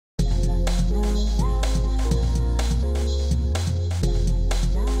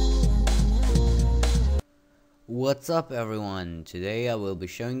What's up everyone? Today I will be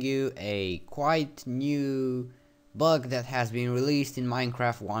showing you a quite new bug that has been released in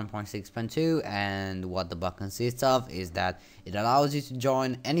Minecraft 1.6.2, and what the bug consists of is that it allows you to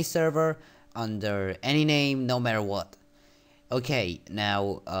join any server under any name no matter what. Okay,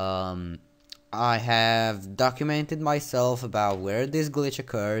 now I have documented myself about where this glitch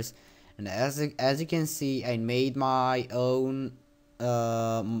occurs, and as you can see, I made my own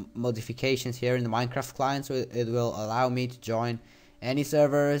modifications here in the Minecraft client, so it will allow me to join any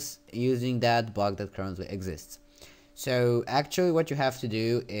servers using that bug that currently exists. So actually what you have to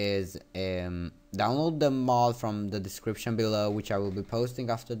do is download the mod from the description below, which I will be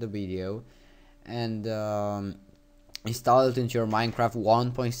posting after the video, and install it into your Minecraft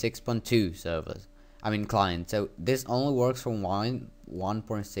 1.6.2 servers, client. So this only works from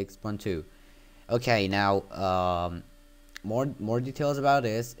 1.6.2. okay, now more details about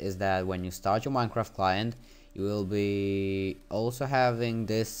this is that when you start your Minecraft client, you will be also having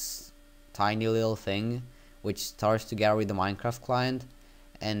this tiny little thing which starts together with the Minecraft client,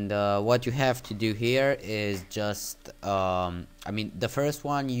 and what you have to do here is just the first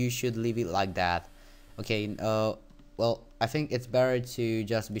one, you should leave it like that. Okay, well, I think it's better to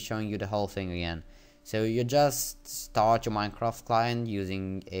just be showing you the whole thing again. So you just start your Minecraft client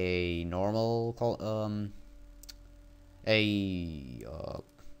using a normal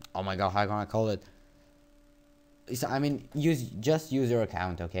oh my god, how can I call it? Just use your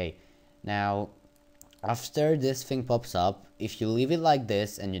account. Okay, now after this thing pops up, if you leave it like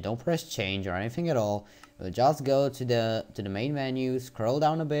this and you don't press change or anything at all, you'll just go to the main menu, scroll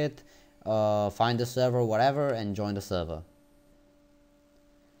down a bit, find the server, whatever, and join the server.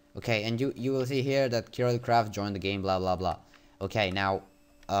 Okay, and you will see here that Craft joined the game, blah blah blah. Okay, now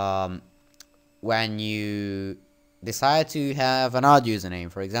when you decide to have an odd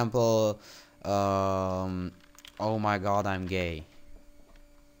username, for example, oh my god, I'm gay.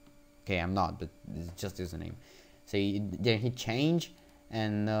 Okay, I'm not, but it's just username. So then hit change,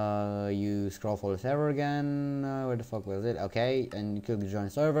 and you scroll for the server again. Where the fuck was it? Okay, and you click join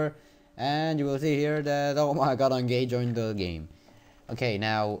server, and you will see here that, oh my god, I'm gay, joined the game. Okay,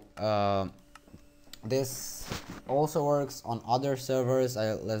 now this also works on other servers.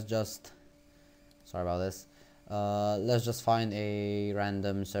 Let's just find a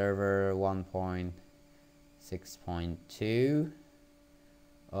random server 1.6.2.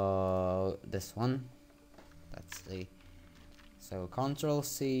 This one. Let's see. So Control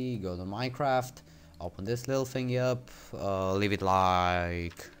C, go to Minecraft, open this little thingy up, leave it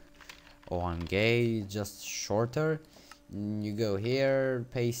like, oh, I'm gay, just shorter. You go here,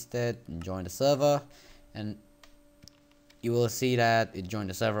 paste it, and join the server, and you will see that it joined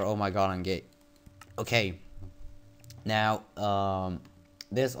the server. Oh my god, I'm gay. Okay, now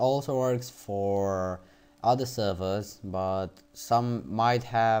this also works for other servers, but some might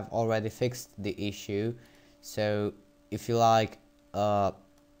have already fixed the issue. So if you like,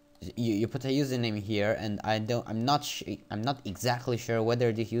 you put a username here, and I'm not exactly sure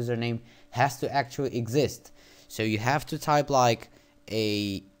whether this username has to actually exist. So you have to type like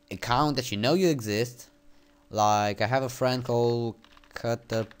a account that you know you exist. Like I have a friend called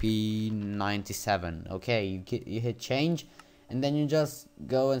Katapi97. Okay, you hit change, and then you just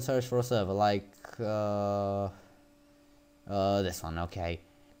go and search for a server like this one. Okay,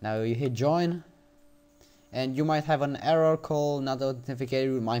 now you hit join, and you might have an error called not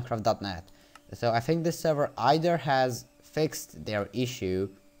authenticated with Minecraft.net. So I think this server either has fixed their issue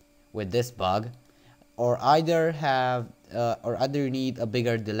with this bug, or either you need a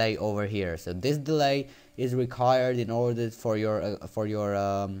bigger delay over here. So this delay is required in order for your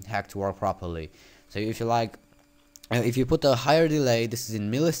hack to work properly. So if you like, if you put a higher delay, this is in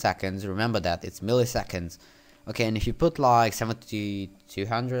milliseconds. Remember that it's milliseconds. Okay, and if you put like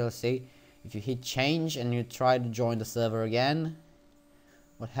 7200, let's see, if you hit change and you try to join the server again,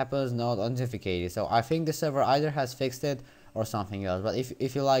 what happens? Not authenticated. So I think the server either has fixed it or something else. But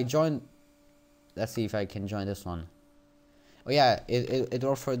if you like join, let's see if I can join this one. Oh yeah, it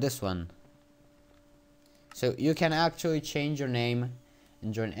worked for this one. So you can actually change your name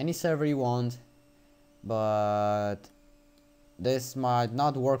and join any server you want, but this might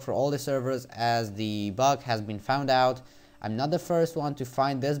not work for all the servers as the bug has been found out. I'm not the first one to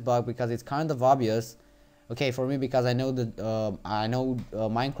find this bug because it's kind of obvious. Okay, for me, because I know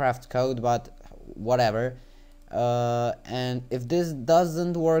Minecraft code, but whatever. And if this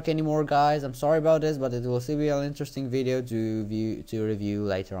doesn't work anymore, guys, I'm sorry about this, but it will still be an interesting video to review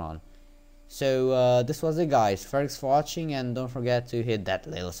later on. So this was it, guys. Thanks for watching, and don't forget to hit that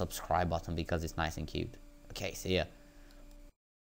little subscribe button because it's nice and cute. Okay, see ya.